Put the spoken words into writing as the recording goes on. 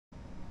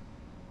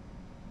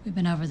We've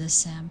been over this,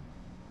 Sam.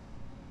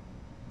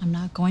 I'm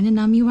not going to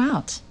numb you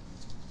out.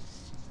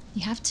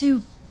 You have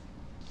to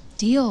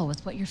deal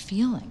with what you're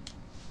feeling.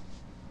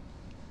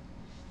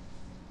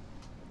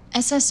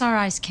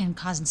 SSRIs can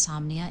cause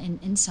insomnia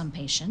in some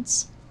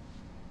patients.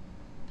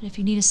 But if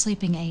you need a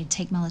sleeping aid,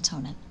 take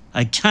melatonin.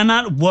 I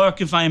cannot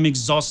work if I am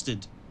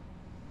exhausted.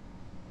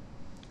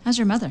 How's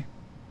your mother?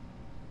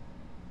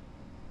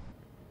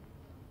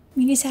 I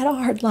mean, he's had a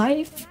hard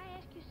life. Can I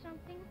ask you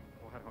something?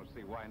 Well, I don't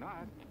see why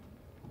not.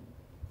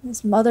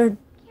 His mother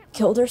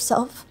killed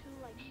herself.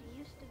 Like she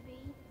used to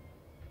be.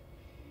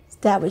 His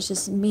dad was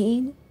just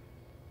mean.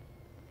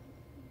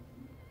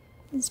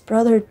 His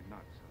brother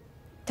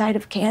died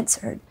of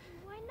cancer.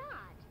 Why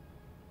not?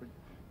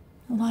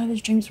 A lot of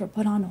his dreams were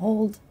put on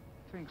hold.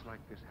 Things like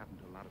this happen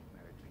to a lot of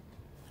married people.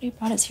 But he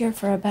brought us here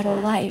for a better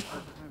life.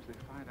 Sometimes they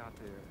find out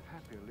they're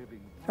happier living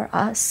For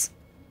us.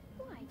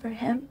 Why? For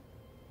him.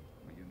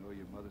 Well, you know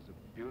your mother's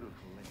a beautiful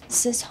lady.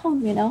 This is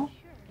home, you know?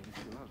 And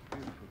she loves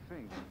beautiful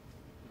things.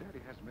 Daddy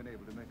hasn't been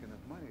able to make enough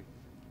money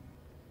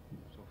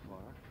so far.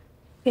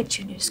 Get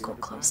you new school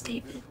clothes,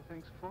 David. Beautiful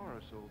things for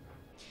her, so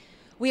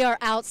We are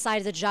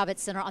outside the Javits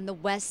Center on the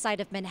west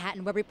side of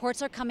Manhattan, where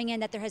reports are coming in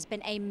that there has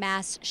been a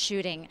mass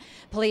shooting.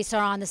 Police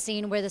are on the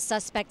scene where the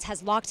suspect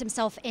has locked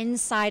himself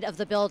inside of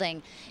the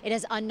building. It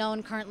is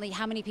unknown currently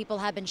how many people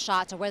have been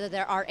shot or whether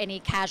there are any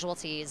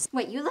casualties.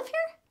 Wait, you live here?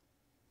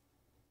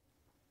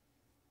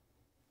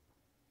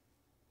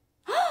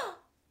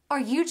 Are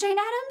you Jane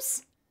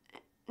Addams?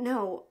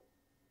 No.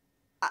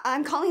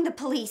 I'm calling the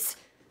police.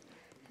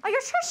 Oh,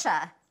 you're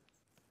Trisha.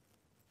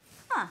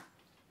 Huh.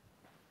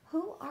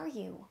 Who are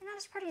you? You're not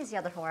as pretty as the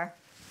other whore.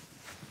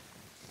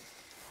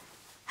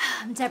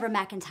 I'm Deborah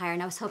McIntyre,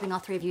 and I was hoping all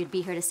three of you would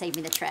be here to save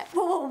me the trip.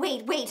 Whoa,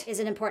 wait. Is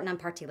it important I'm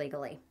parked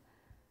illegally?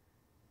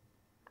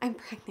 I'm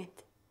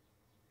pregnant.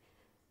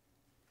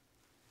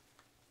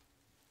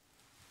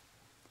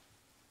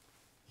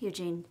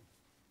 Eugene,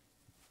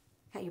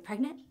 are you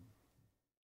pregnant?